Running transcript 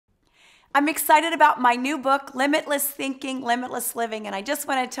I'm excited about my new book, Limitless Thinking, Limitless Living, and I just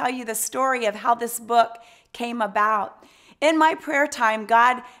want to tell you the story of how this book came about. In my prayer time,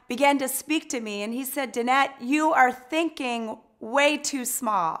 God began to speak to me, and he said, Danette, you are thinking way too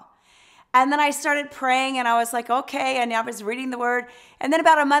small. And then I started praying, and I was like, okay, and I was reading the word. And then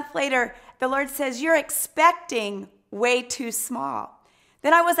about a month later, the Lord says, you're expecting way too small.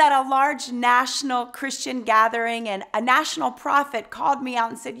 Then I was at a large national Christian gathering, and a national prophet called me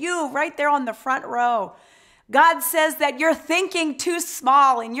out and said, you right there on the front row, God says that you're thinking too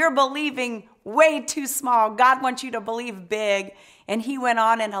small and you're believing way too small. God wants you to believe big. And he went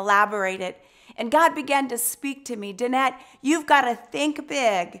on and elaborated. And God began to speak to me, Danette, you've got to think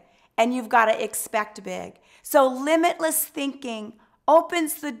big and you've got to expect big. So limitless thinking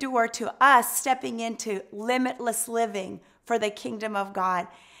opens the door to us stepping into limitless living for the kingdom of God.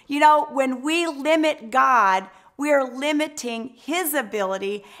 You know, when we limit God, we are limiting his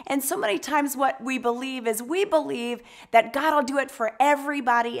ability. And so many times what we believe is we believe that God will do it for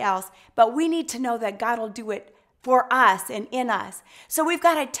everybody else, but we need to know that God will do it for us and in us. So we've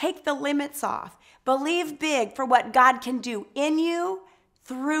got to take the limits off. Believe big for what God can do in you,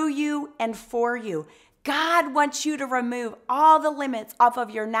 through you, and for you. God wants you to remove all the limits off of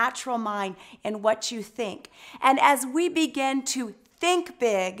your natural mind and what you think. And as we begin to think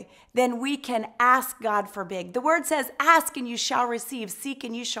big, then we can ask God for big. The word says, ask and you shall receive, seek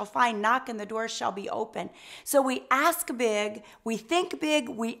and you shall find, knock and the door shall be open. So we ask big, we think big,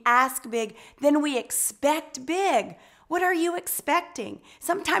 we ask big, then we expect big. What are you expecting?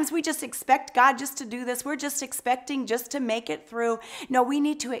 Sometimes we just expect God just to do this. We're just expecting just to make it through. No, we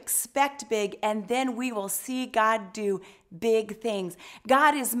need to expect big, and then we will see God do big things.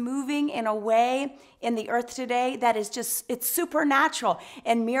 God is moving in a way in the earth today that is just, it's supernatural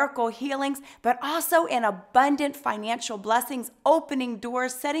in miracle healings, but also in abundant financial blessings, opening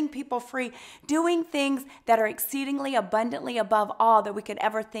doors, setting people free, doing things that are exceedingly abundantly above all that we could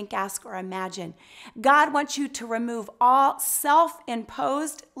ever think, ask, or imagine. God wants you to remove all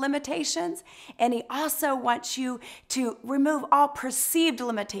self-imposed limitations, and he also wants you to remove all perceived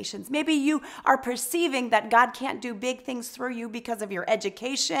limitations. Maybe you are perceiving that God can't do big things through you because of your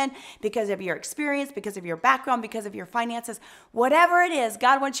education, because of your experience, because of your background, because of your finances. Whatever it is,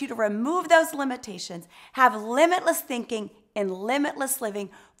 God wants you to remove those limitations, have limitless thinking and limitless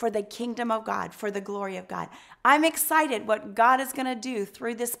living for the kingdom of God, for the glory of God. I'm excited what God is going to do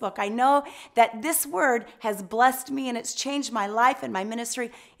through this book. I know that this word has blessed me and it's changed my life and my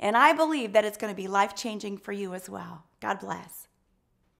ministry, and I believe that it's going to be life-changing for you as well. God bless.